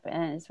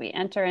as we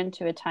enter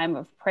into a time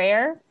of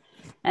prayer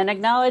and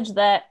acknowledge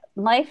that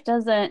life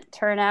doesn't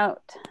turn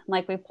out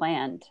like we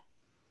planned.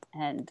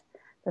 And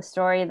the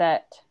story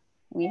that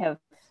we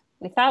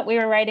thought we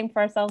were writing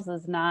for ourselves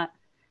is not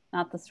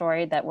the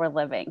story that we're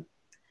living.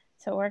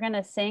 So we're going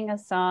to sing a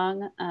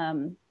song.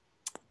 And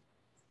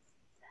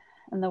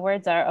the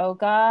words are, "Oh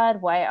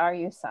God, why are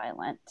you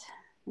silent?"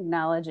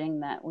 Acknowledging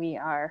that we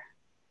are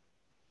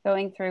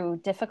going through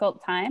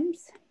difficult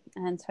times.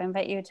 And so I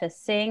invite you to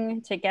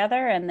sing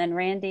together, and then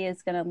Randy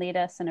is going to lead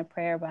us in a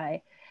prayer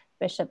by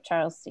Bishop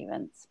Charles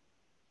Stevens.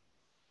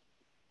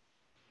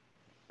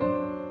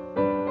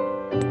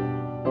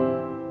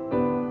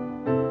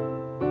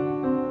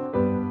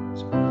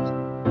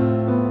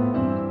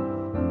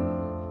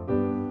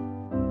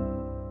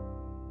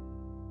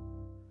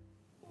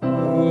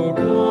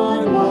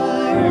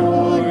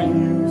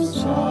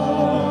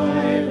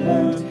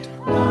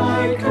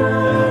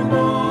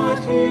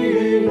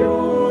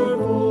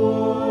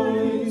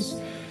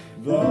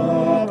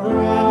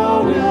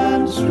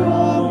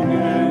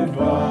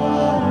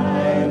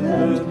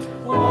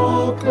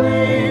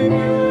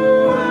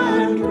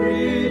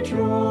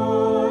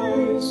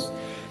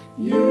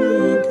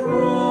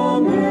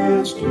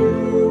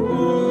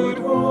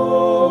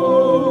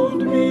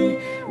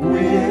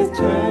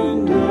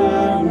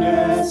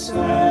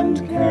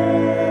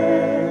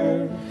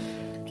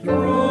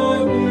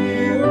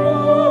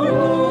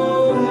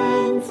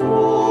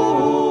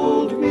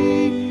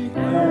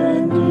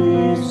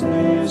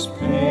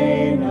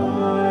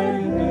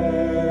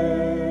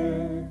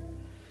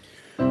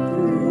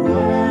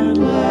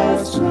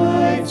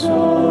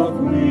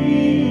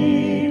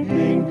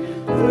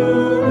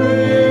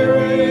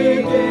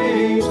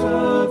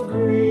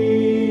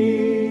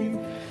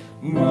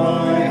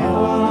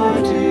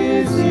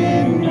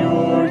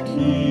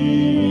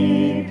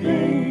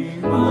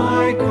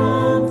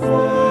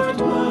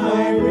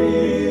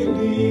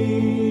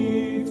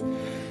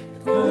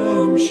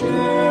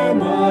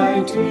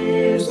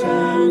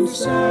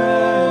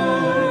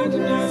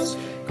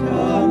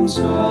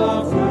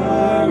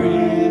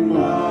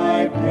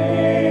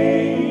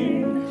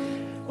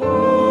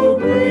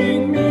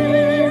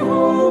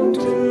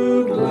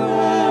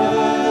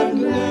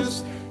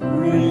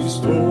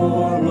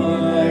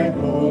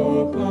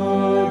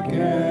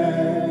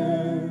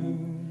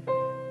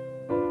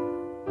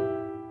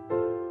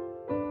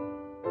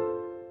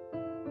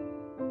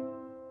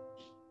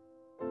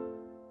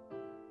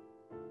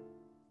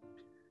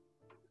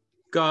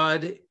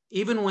 God,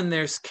 even when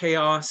there's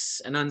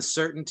chaos and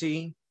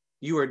uncertainty,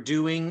 you are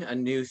doing a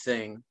new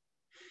thing.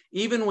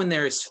 Even when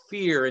there is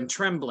fear and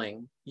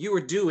trembling, you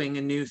are doing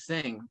a new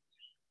thing.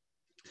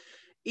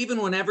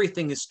 Even when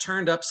everything is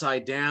turned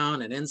upside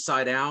down and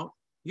inside out,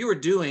 you are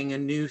doing a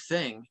new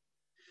thing.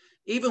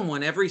 Even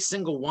when every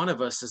single one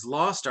of us has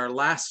lost our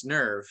last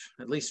nerve,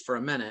 at least for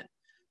a minute,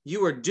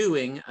 you are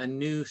doing a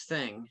new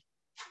thing.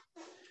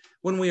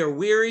 When we are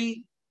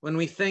weary, when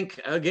we think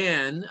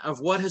again of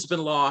what has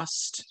been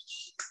lost,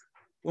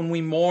 when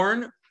we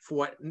mourn for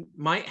what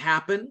might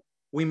happen,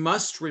 we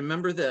must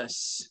remember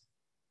this.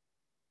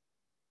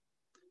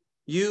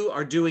 You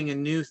are doing a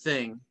new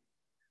thing.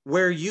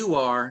 Where you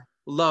are,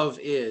 love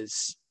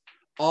is.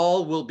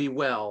 All will be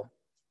well.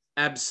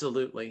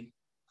 Absolutely.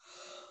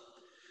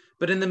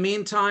 But in the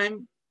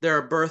meantime, there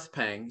are birth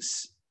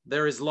pangs.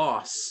 There is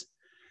loss.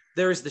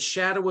 There is the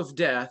shadow of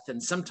death,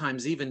 and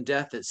sometimes even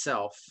death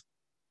itself.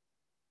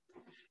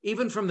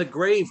 Even from the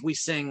grave, we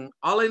sing,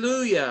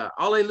 Alleluia,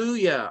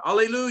 Alleluia,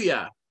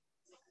 Alleluia.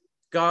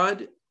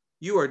 God,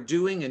 you are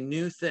doing a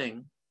new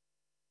thing.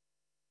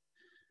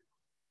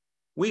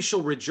 We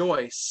shall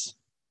rejoice.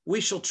 We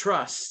shall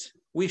trust.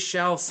 We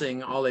shall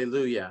sing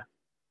Alleluia.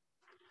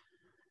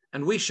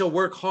 And we shall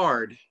work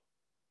hard,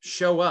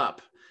 show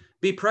up,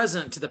 be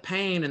present to the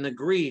pain and the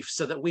grief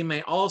so that we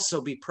may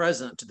also be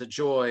present to the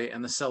joy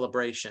and the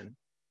celebration.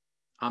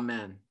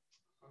 Amen.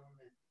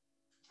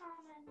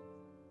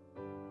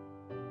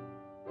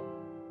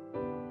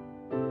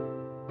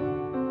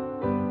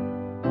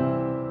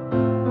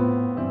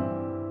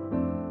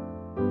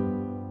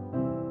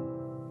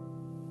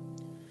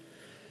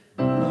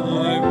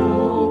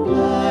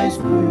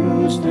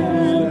 Bruised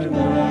and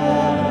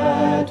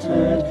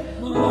battered,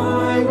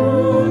 my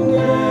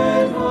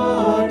wounded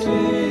heart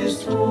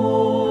is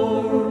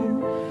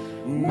torn,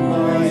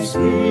 my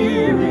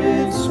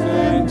spirit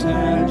spent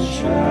and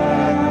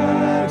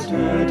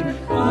shattered,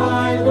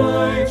 my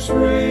life's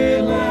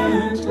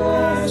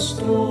relentless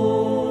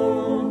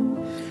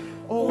storm.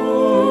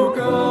 O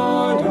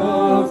God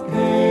of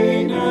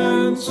pain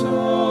and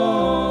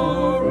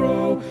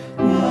sorrow,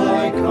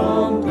 my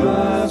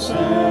compass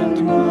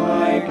and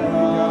my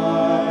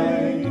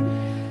guide,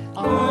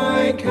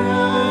 I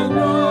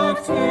cannot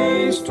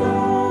face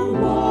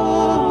tomorrow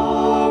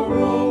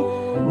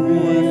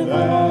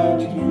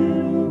without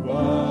you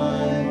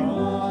by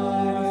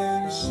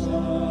my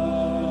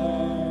side.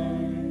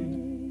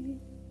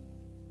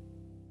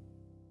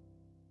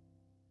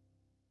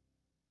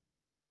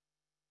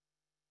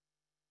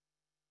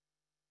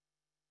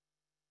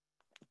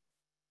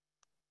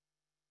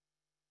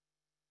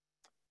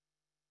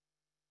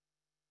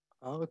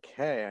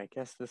 Okay, I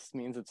guess this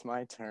means it's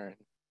my turn.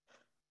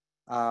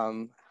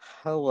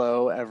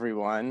 Hello,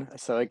 everyone.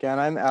 So again,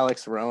 I'm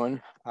Alex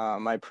Rowan.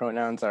 My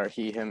pronouns are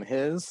he, him,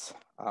 his,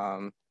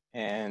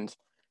 and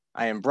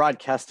I am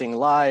broadcasting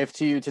live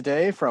to you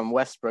today from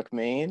Westbrook,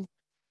 Maine.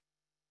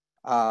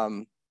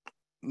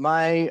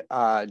 My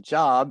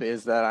job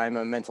is that I'm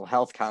a mental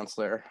health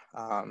counselor,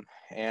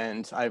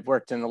 and I've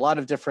worked in a lot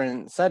of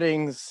different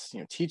settings,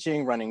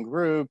 teaching, running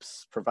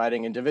groups,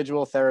 providing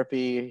individual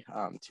therapy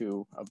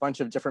to a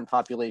bunch of different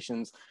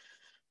populations.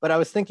 But I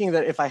was thinking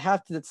that if I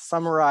have to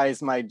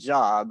summarize my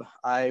job,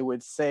 I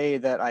would say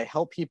that I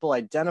help people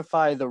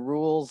identify the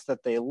rules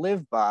that they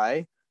live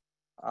by,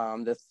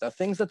 the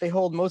things that they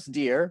hold most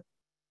dear,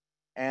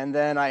 and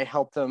then I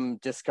help them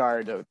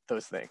discard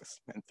those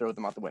things and throw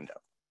them out the window.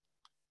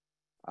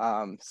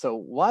 So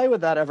why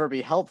would that ever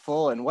be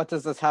helpful? And what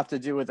does this have to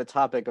do with the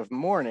topic of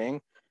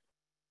mourning?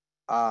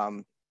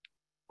 Well,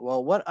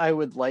 what I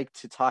would like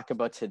to talk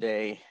about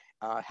today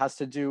has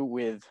to do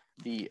with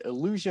the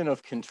illusion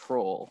of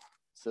control.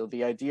 So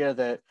the idea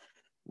that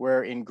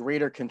we're in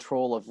greater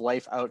control of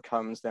life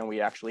outcomes than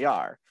we actually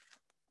are,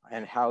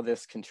 and how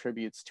this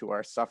contributes to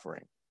our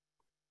suffering.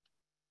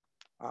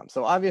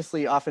 So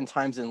obviously,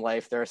 oftentimes in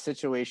life, there are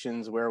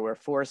situations where we're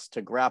forced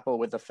to grapple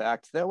with the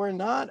fact that we're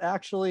not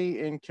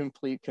actually in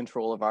complete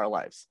control of our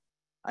lives.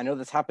 I know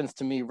this happens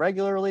to me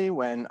regularly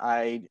when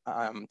I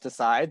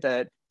decide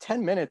that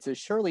 10 minutes is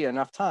surely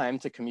enough time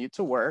to commute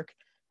to work,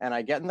 and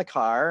I get in the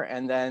car,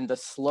 and then the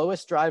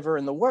slowest driver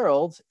in the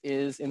world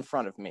is in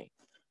front of me.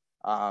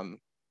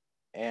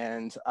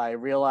 And I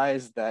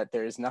realized that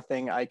there's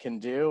nothing I can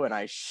do, and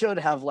I should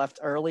have left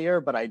earlier,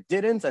 but I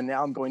didn't, and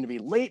now I'm going to be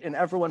late, and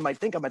everyone might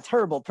think I'm a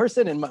terrible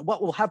person, and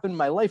what will happen in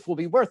my life will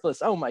be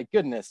worthless. Oh my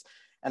goodness.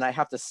 And I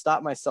have to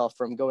stop myself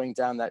from going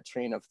down that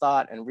train of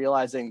thought and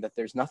realizing that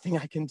there's nothing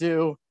I can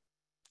do.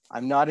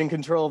 I'm not in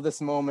control of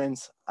this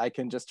moment. I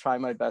can just try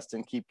my best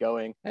and keep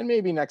going, and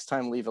maybe next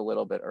time leave a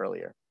little bit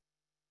earlier.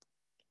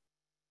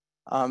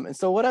 And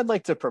so what I'd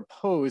like to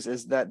propose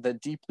is that the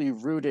deeply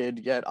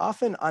rooted yet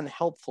often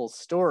unhelpful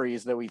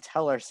stories that we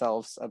tell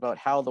ourselves about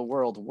how the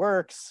world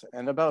works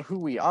and about who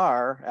we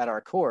are at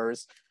our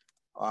cores,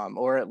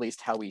 or at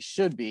least how we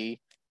should be,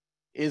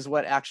 is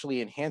what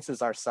actually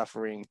enhances our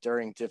suffering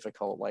during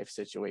difficult life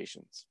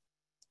situations.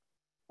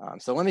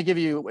 So let me give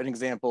you an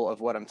example of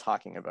what I'm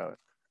talking about.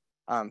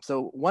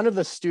 So one of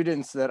the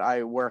students that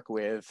I work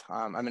with,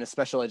 I'm in a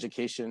special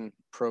education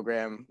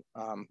program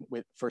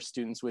for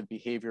students with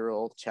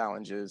behavioral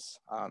challenges,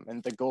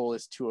 and the goal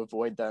is to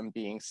avoid them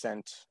being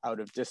sent out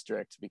of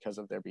district because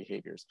of their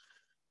behaviors.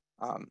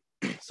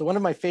 So one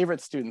of my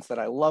favorite students that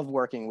I love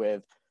working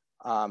with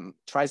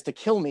tries to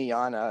kill me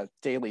on a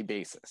daily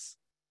basis.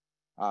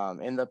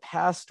 In the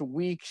past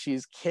week,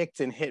 she's kicked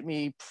and hit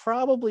me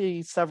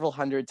probably several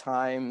hundred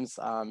times.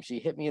 She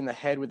hit me in the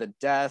head with a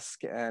desk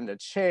and a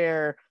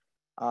chair.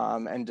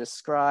 And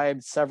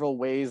described several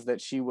ways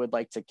that she would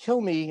like to kill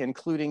me,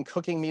 including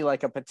cooking me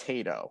like a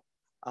potato,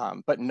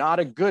 but not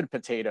a good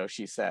potato,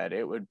 she said.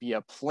 It would be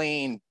a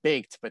plain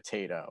baked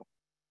potato.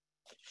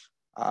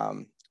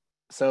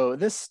 So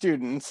this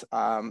student,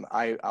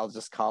 I'll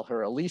just call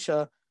her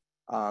Alicia,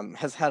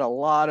 has had a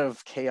lot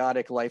of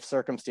chaotic life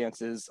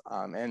circumstances,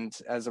 and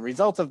as a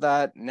result of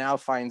that, now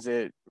finds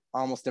it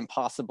almost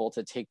impossible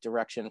to take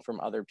direction from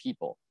other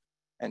people.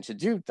 And to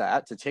do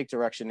that, to take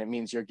direction, it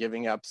means you're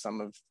giving up some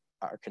of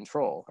our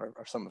control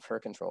or some of her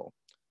control.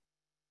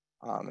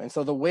 And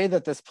so the way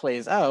that this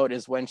plays out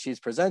is when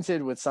she's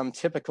presented with some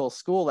typical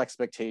school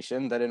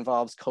expectation that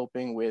involves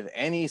coping with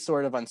any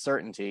sort of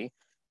uncertainty,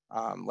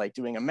 like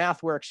doing a math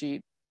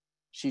worksheet,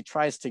 she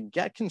tries to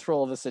get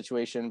control of the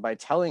situation by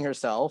telling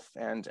herself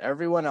and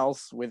everyone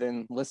else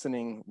within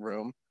listening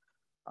room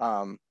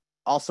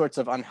all sorts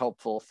of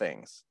unhelpful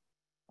things.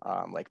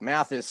 Like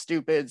math is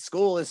stupid,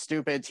 school is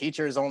stupid,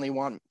 teachers only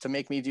want to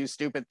make me do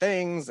stupid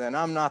things, and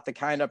I'm not the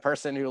kind of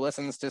person who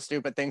listens to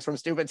stupid things from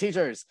stupid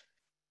teachers.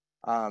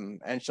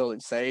 And she'll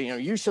say,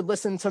 you should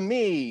listen to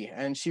me.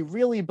 And she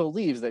really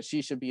believes that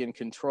she should be in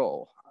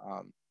control.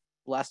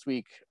 Last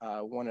week,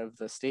 one of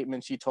the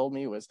statements she told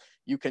me was,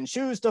 you can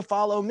choose to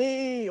follow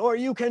me, or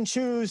you can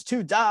choose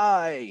to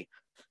die.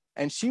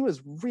 And she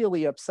was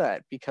really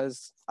upset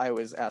because I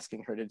was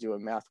asking her to do a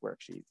math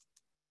worksheet.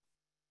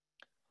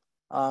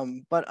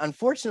 But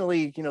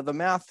unfortunately, the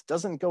math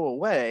doesn't go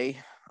away.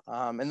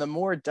 And the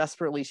more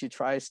desperately she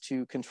tries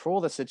to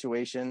control the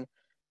situation,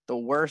 the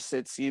worse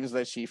it seems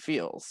that she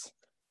feels.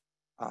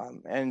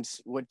 And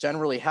what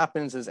generally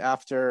happens is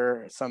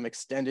after some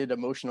extended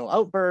emotional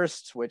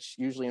outburst, which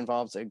usually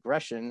involves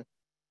aggression,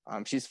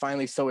 she's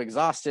finally so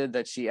exhausted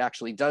that she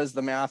actually does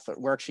the math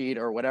worksheet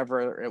or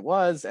whatever it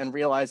was and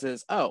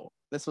realizes, oh,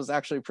 this was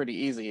actually pretty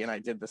easy and I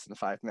did this in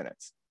 5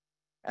 minutes.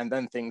 And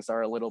then things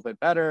are a little bit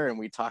better and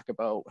we talk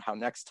about how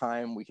next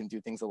time we can do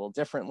things a little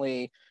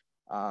differently.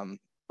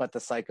 But the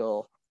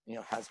cycle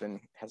has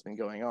been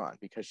going on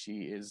because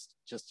she is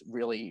just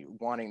really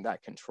wanting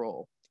that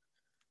control.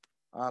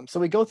 So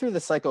we go through the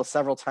cycle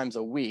several times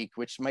a week,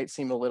 which might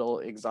seem a little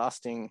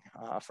exhausting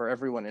for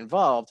everyone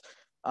involved.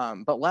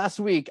 But last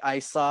week I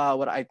saw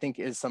what I think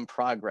is some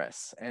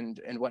progress. And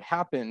what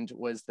happened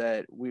was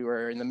that we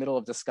were in the middle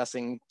of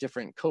discussing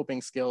different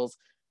coping skills.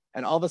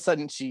 And all of a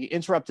sudden she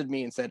interrupted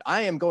me and said,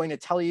 I am going to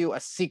tell you a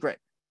secret.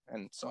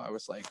 And so I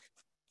was like,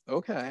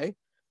 okay.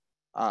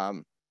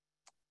 And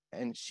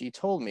she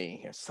told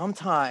me,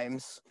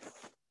 sometimes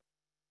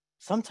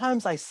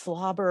I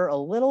slobber a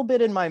little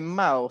bit in my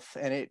mouth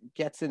and it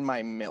gets in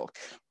my milk.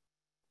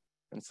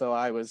 And so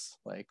I was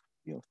like,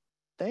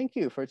 thank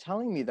you for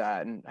telling me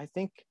that. And I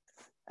think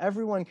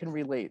everyone can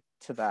relate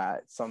to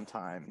that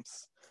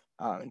sometimes.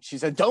 And she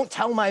said, don't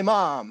tell my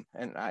mom.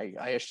 And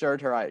I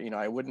assured her,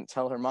 I wouldn't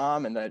tell her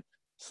mom, and that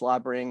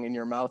slobbering in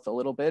your mouth a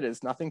little bit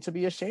is nothing to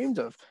be ashamed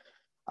of.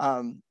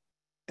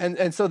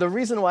 And so the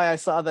reason why I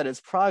saw that as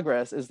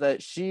progress is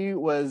that she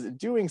was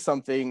doing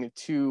something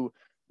to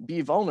be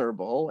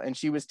vulnerable, and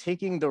she was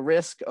taking the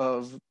risk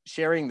of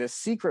sharing this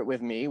secret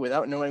with me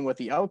without knowing what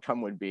the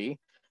outcome would be.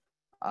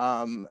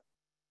 And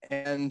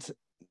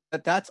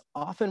that's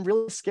often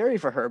really scary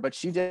for her, but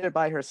she did it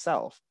by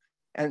herself.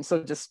 And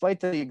so despite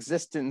the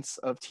existence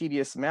of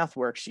tedious math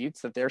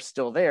worksheets, that they're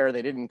still there,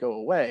 they didn't go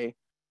away,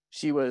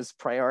 she was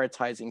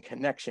prioritizing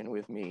connection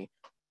with me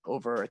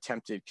over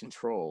attempted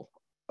control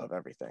of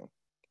everything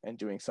and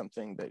doing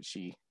something that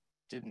she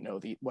didn't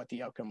know what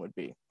the outcome would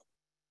be.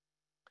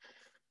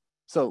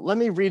 So let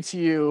me read to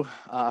you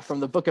from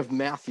the book of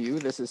Matthew.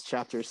 This is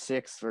chapter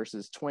 6,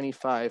 verses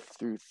 25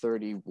 through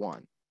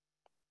 31.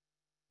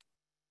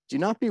 Do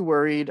not be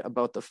worried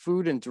about the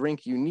food and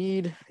drink you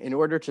need in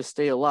order to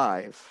stay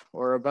alive,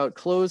 or about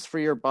clothes for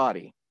your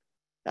body.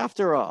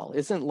 After all,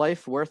 isn't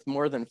life worth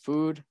more than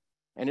food?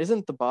 And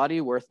isn't the body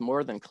worth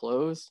more than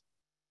clothes?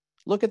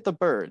 Look at the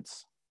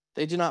birds.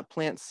 They do not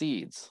plant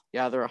seeds,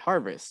 gather a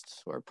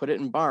harvest, or put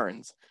it in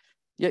barns,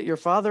 yet your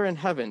Father in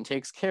heaven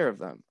takes care of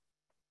them.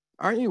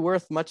 Aren't you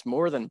worth much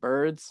more than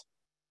birds?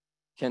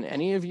 Can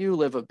any of you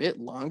live a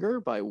bit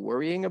longer by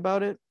worrying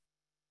about it?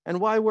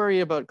 And why worry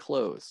about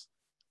clothes?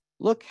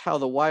 Look how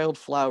the wild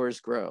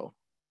flowers grow.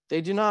 They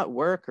do not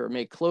work or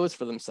make clothes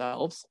for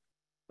themselves,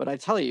 but I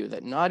tell you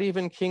that not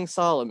even King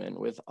Solomon,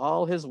 with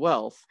all his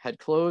wealth, had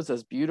clothes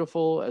as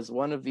beautiful as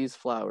one of these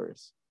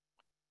flowers.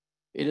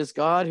 It is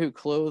God who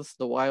clothes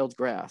the wild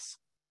grass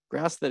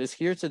that is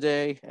here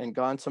today and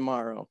gone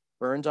tomorrow,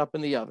 burned up in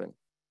the oven.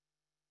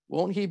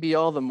 Won't he be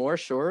all the more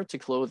sure to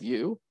clothe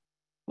you?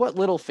 What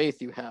little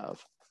faith you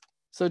have.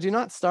 So do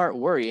not start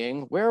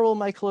worrying, where will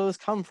my clothes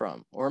come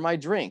from, or my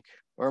drink,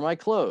 or my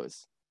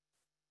clothes?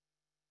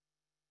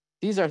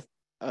 These are,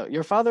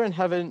 your Father in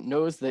heaven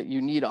knows that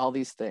you need all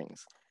these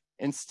things.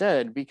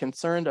 Instead, be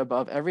concerned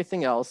above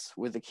everything else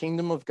with the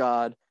kingdom of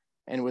God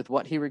and with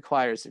what he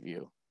requires of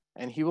you,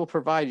 and he will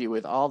provide you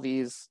with all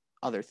these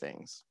other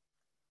things.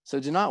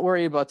 So do not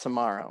worry about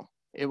tomorrow.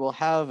 It will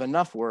have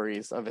enough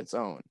worries of its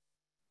own.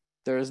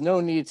 There is no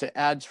need to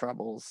add to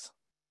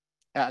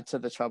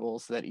the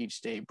troubles that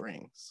each day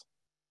brings.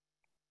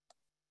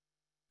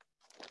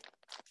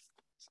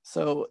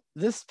 So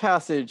this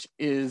passage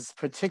is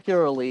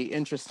particularly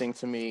interesting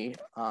to me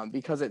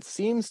because it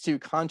seems to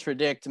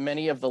contradict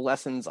many of the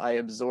lessons I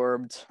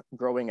absorbed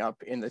growing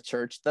up in the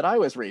church that I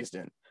was raised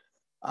in.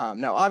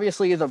 Now,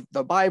 obviously,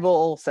 the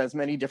Bible says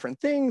many different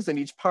things, and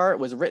each part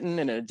was written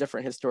in a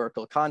different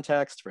historical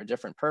context for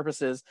different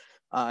purposes.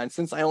 And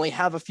since I only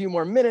have a few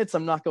more minutes,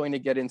 I'm not going to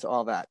get into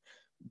all that.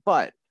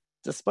 But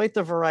despite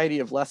the variety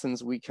of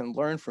lessons we can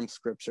learn from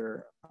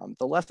Scripture,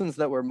 the lessons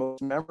that were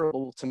most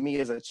memorable to me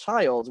as a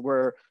child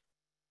were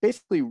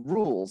basically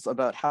rules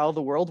about how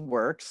the world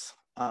works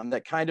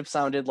that kind of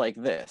sounded like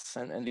this.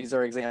 And these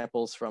are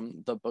examples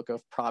from the book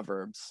of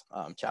Proverbs,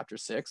 chapter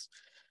 6.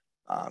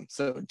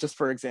 So just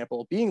for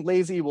example, being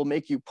lazy will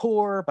make you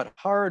poor, but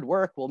hard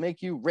work will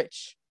make you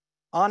rich.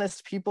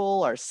 Honest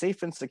people are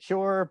safe and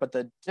secure, but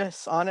the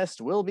dishonest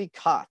will be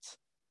caught.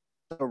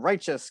 The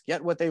righteous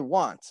get what they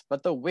want,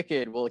 but the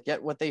wicked will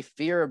get what they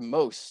fear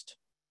most.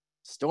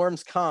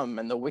 Storms come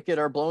and the wicked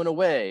are blown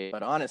away,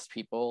 but honest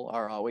people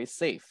are always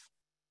safe.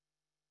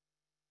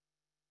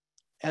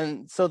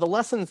 And so the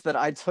lessons that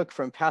I took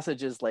from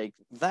passages like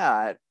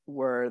that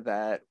were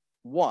that,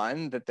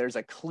 one, that there's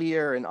a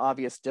clear and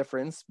obvious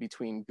difference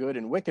between good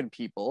and wicked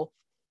people.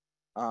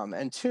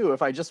 And two,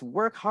 if I just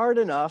work hard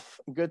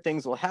enough, good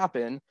things will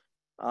happen.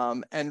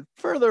 And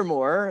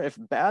furthermore, if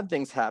bad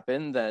things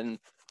happen, then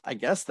I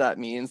guess that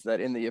means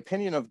that in the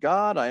opinion of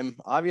God, I'm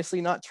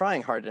obviously not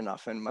trying hard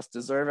enough and must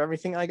deserve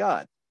everything I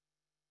got.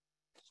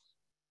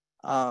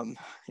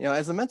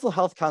 As a mental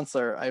health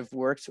counselor, I've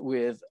worked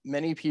with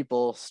many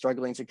people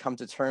struggling to come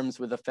to terms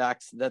with the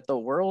fact that the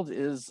world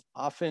is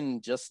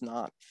often just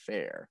not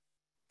fair.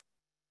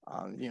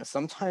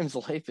 Sometimes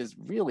life is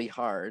really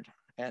hard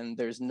and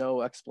there's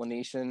no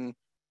explanation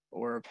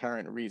or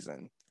apparent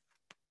reason.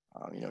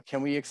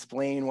 Can we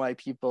explain why a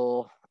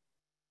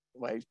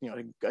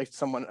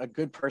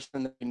good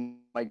person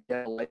might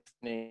get a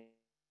life-threatening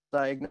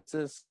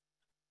diagnosis,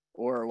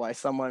 or why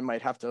someone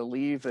might have to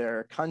leave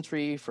their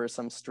country for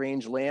some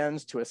strange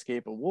land to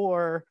escape a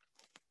war,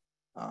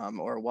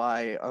 or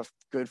why a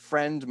good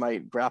friend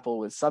might grapple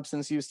with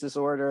substance use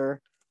disorder,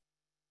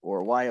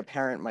 or why a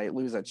parent might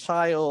lose a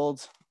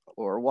child,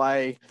 or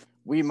why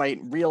we might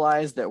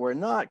realize that we're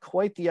not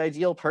quite the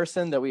ideal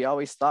person that we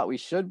always thought we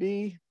should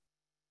be.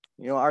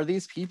 You know, are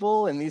these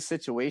people in these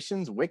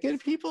situations wicked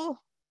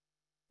people?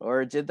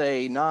 Or did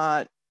they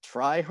not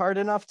try hard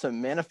enough to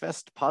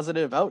manifest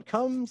positive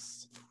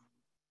outcomes?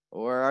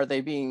 Or are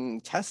they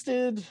being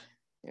tested?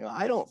 You know,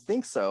 I don't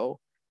think so,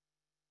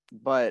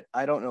 but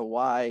I don't know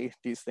why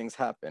these things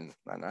happen,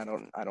 and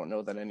I don't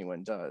know that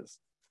anyone does.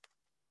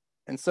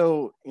 And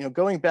so, you know,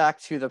 going back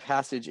to the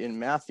passage in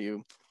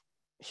Matthew,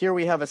 here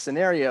we have a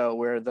scenario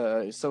where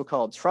the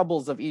so-called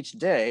troubles of each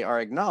day are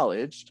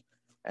acknowledged,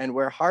 and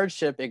where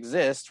hardship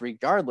exists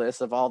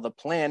regardless of all the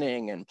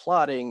planning and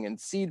plotting and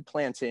seed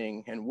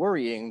planting and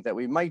worrying that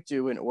we might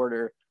do in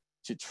order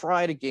to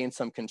try to gain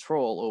some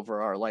control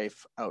over our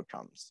life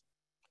outcomes.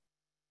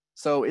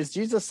 So is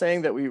Jesus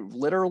saying that we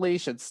literally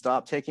should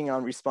stop taking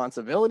on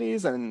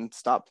responsibilities and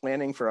stop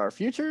planning for our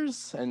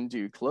futures, and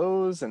do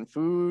clothes and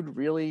food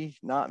really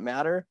not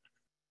matter?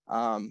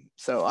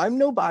 So I'm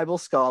no Bible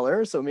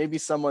scholar, so maybe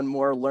someone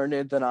more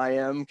learned than I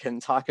am can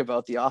talk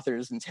about the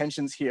author's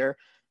intentions here.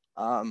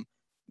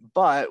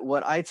 But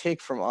what I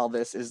take from all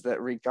this is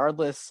that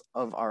regardless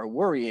of our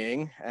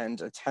worrying and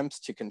attempts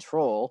to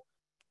control,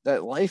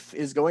 that life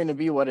is going to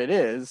be what it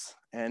is.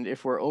 And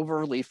if we're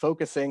overly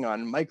focusing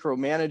on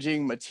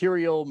micromanaging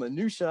material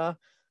minutia,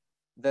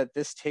 that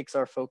this takes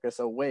our focus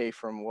away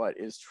from what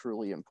is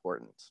truly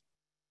important.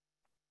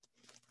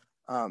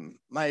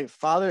 My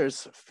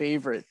father's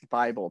favorite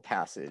Bible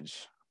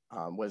passage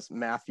was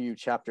Matthew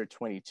chapter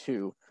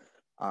 22,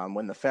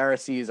 when the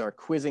Pharisees are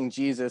quizzing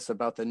Jesus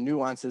about the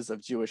nuances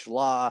of Jewish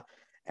law,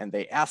 and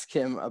they ask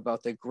him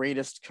about the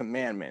greatest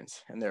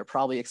commandment, and they're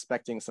probably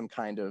expecting some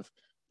kind of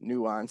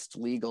nuanced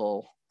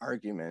legal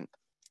argument.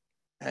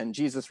 And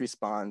Jesus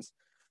responds,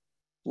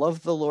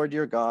 "Love the Lord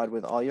your God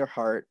with all your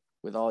heart,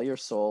 with all your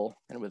soul,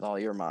 and with all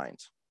your mind.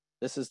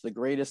 This is the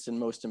greatest and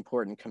most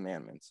important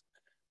commandment.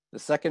 The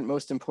second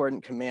most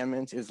important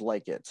commandment is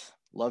like it.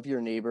 Love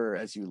your neighbor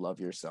as you love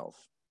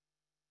yourself."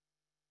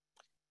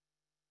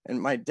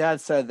 And my dad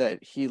said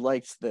that he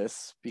liked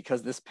this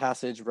because this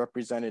passage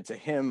represented to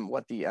him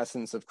what the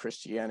essence of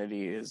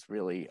Christianity is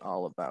really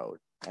all about,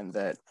 and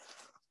that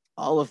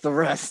all of the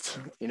rest,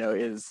 you know,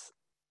 is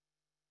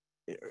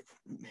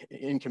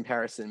in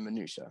comparison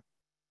minutia.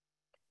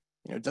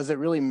 You know, does it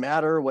really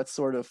matter what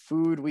sort of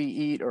food we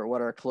eat or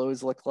what our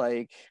clothes look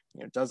like?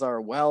 You know, does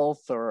our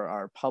wealth or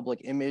our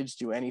public image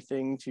do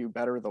anything to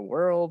better the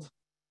world?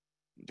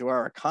 Do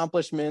our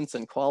accomplishments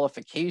and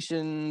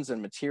qualifications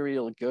and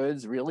material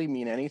goods really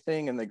mean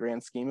anything in the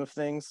grand scheme of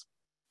things?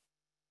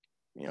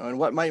 You know, and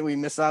what might we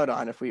miss out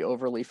on if we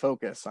overly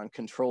focus on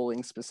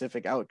controlling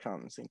specific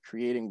outcomes and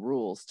creating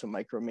rules to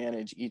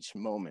micromanage each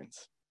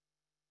moment?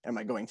 Am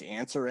I going to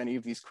answer any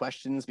of these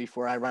questions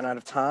before I run out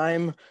of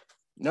time?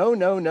 No,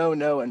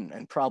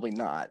 and probably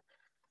not.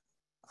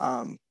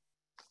 You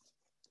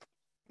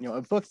know,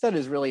 a book that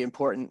is really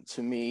important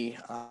to me,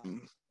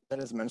 that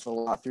has mentioned a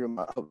lot through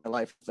my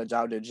life, the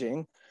Tao Te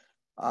Ching.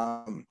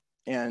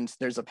 And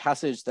there's a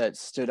passage that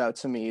stood out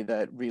to me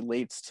that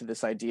relates to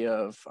this idea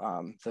of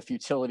the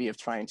futility of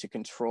trying to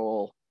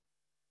control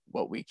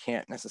what we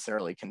can't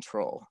necessarily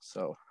control.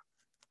 So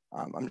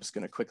I'm just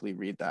going to quickly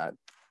read that.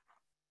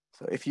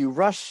 So if you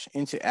rush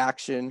into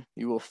action,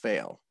 you will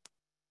fail.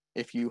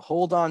 If you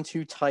hold on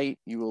too tight,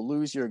 you will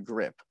lose your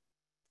grip.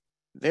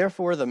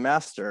 Therefore, the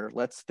master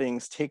lets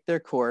things take their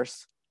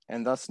course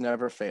and thus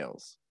never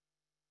fails.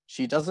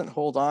 She doesn't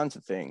hold on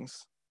to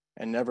things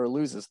and never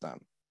loses them.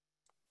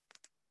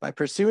 By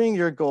pursuing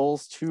your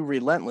goals too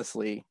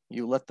relentlessly,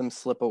 you let them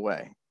slip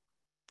away.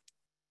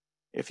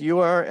 If you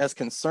are as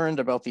concerned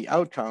about the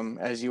outcome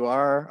as you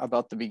are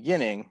about the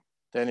beginning,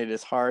 then it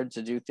is hard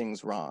to do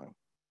things wrong.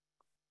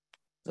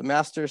 The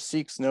master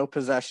seeks no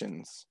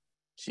possessions.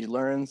 She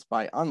learns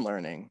by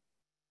unlearning.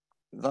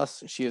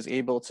 Thus, she is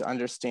able to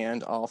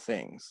understand all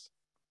things.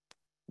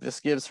 This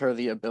gives her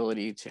the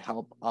ability to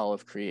help all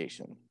of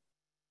creation.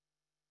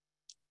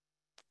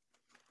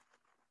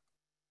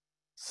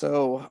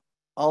 So,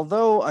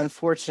 although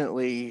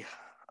unfortunately,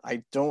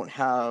 I don't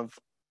have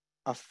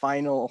a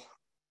final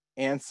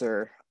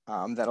answer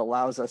that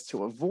allows us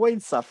to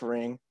avoid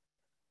suffering,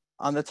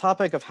 on the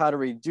topic of how to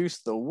reduce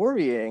the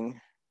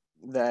worrying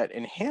that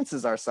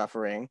enhances our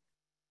suffering,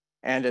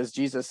 and as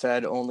Jesus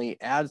said,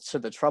 only adds to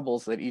the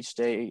troubles that each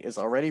day is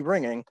already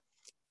bringing,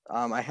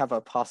 I have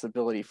a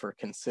possibility for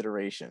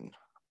consideration,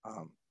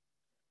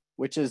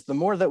 which is the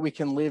more that we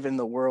can live in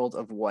the world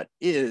of what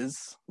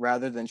is,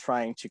 rather than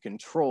trying to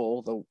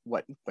control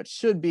what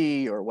should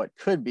be or what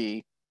could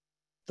be,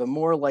 the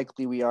more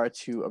likely we are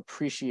to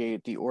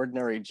appreciate the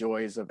ordinary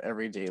joys of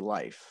everyday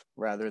life,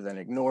 rather than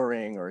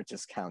ignoring or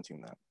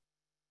discounting them.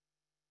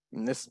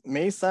 And this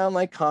may sound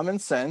like common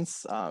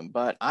sense,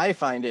 but I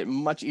find it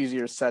much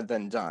easier said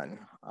than done.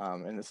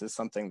 And this is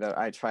something that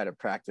I try to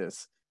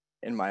practice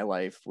in my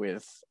life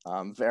with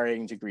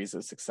varying degrees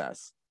of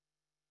success.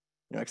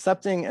 You know,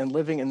 accepting and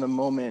living in the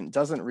moment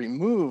doesn't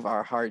remove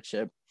our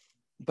hardship,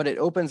 but it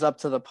opens up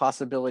to the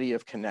possibility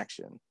of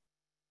connection.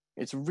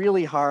 It's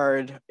really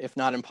hard, if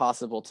not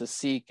impossible, to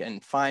seek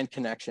and find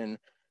connection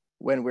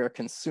when we're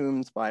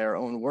consumed by our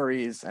own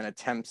worries and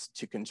attempts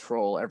to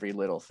control every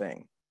little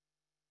thing.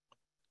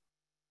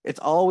 It's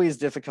always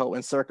difficult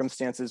when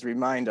circumstances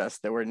remind us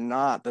that we're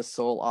not the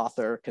sole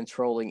author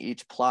controlling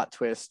each plot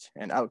twist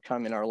and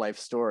outcome in our life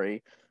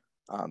story.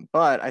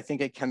 But I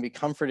think it can be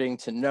comforting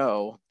to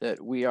know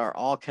that we are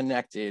all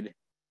connected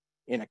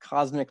in a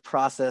cosmic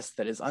process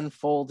that is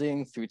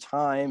unfolding through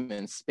time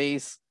and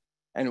space.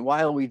 And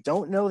while we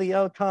don't know the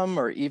outcome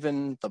or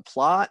even the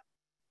plot,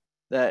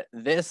 that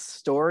this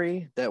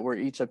story that we're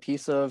each a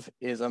piece of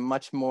is a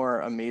much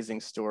more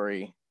amazing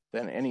story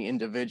than any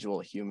individual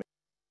human.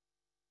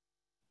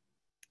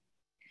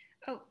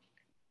 Oh,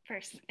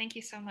 first, thank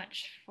you so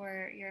much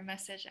for your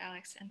message,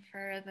 Alex, and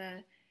for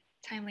the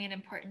timely and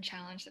important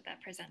challenge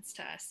that presents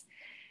to us.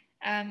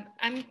 I'm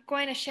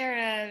going to share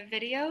a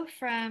video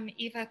from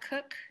Eva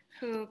Cook,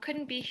 who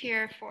couldn't be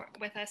here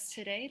with us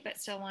today, but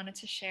still wanted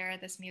to share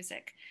this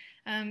music.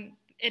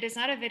 It is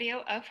not a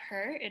video of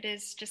her, it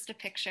is just a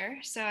picture.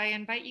 So I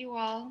invite you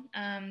all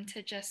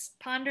to just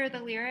ponder the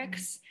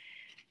lyrics,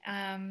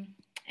 and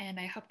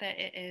I hope that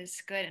it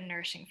is good and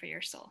nourishing for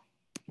your soul.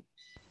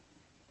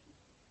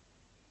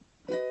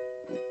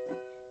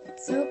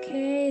 It's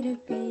okay to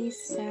be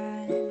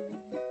sad.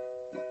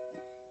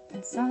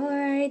 It's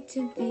alright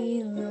to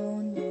be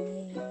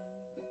lonely.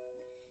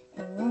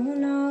 You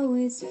won't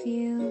always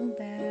feel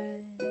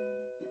bad.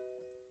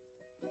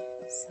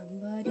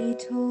 Somebody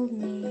told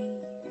me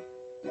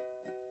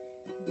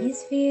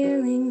these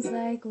feelings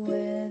like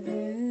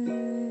weather,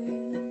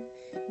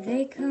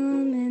 they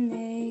come and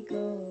they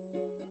go.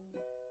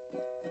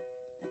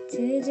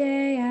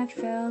 Today I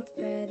felt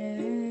better.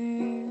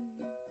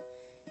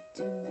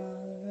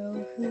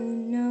 Tomorrow, who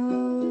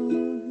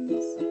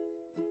knows?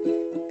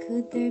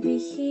 Could there be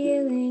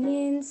healing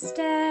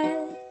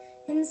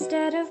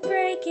instead of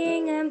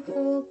breaking? I'm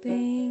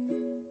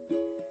hoping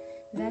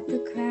that the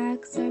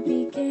cracks are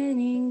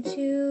beginning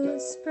to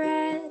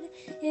spread.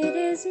 It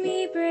is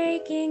me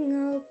breaking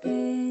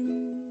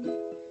open,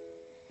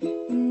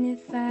 and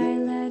if I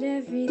let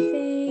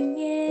everything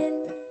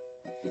in,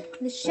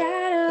 the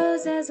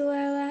shadows as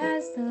well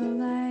as the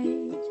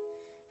light,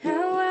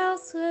 how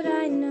else would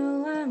I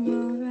know I'm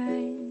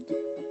alright?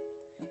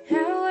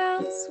 How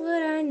else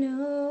would I know?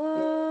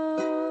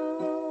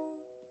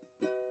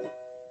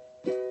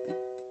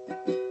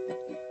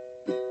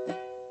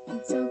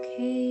 It's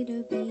okay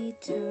to be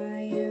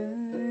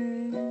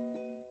tired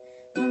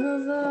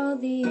of all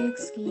the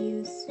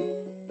excuses,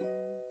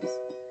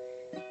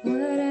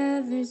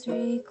 whatever's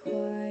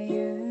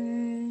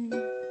required.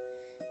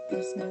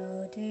 There's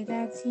no day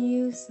that's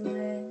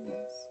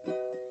useless.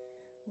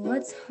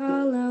 What's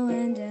hollow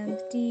and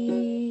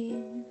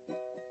empty,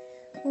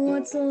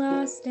 what's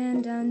lost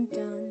and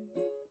undone,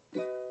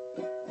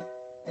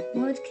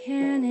 what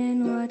can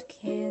and what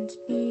can't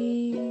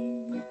be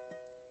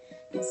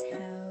is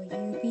how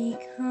you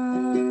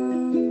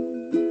become.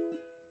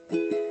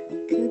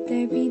 Could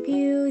there be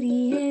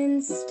beauty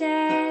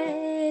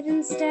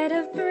instead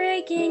of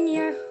breaking?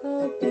 You're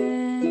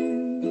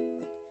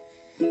hoping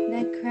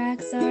that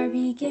cracks are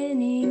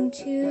beginning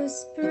to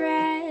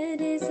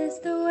spread. Is this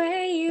the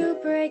way you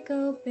break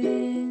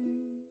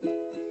open?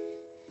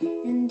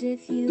 And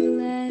if you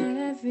let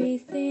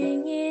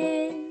everything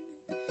in,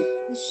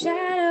 the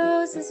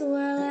shadows as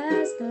well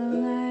as the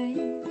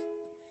light,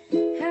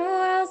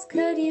 how else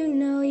could you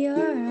know you're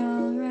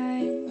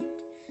alright?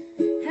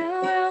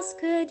 How else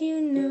could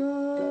you know?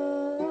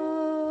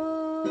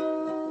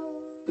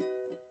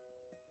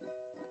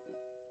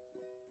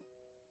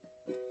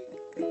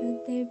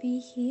 Could there be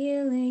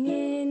healing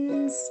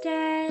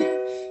instead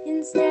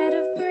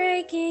of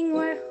breaking?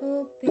 We're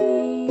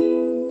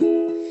hoping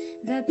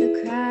that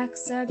the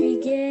cracks are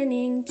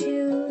beginning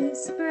to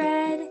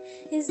spread.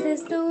 Is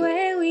this the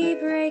way we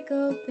break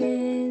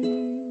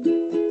open?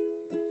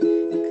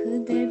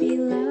 Could there be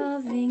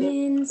loving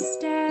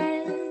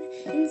instead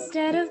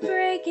of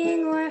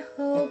breaking? We're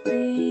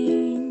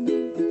hoping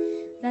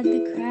that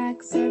the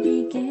cracks are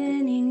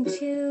beginning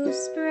to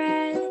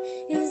spread.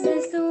 Is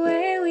this the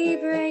way we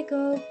break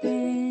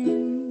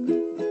open?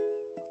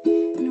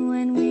 And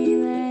when we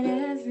let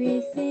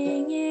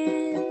everything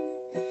in,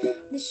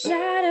 the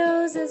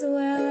shadows as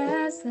well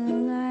as the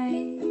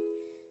light,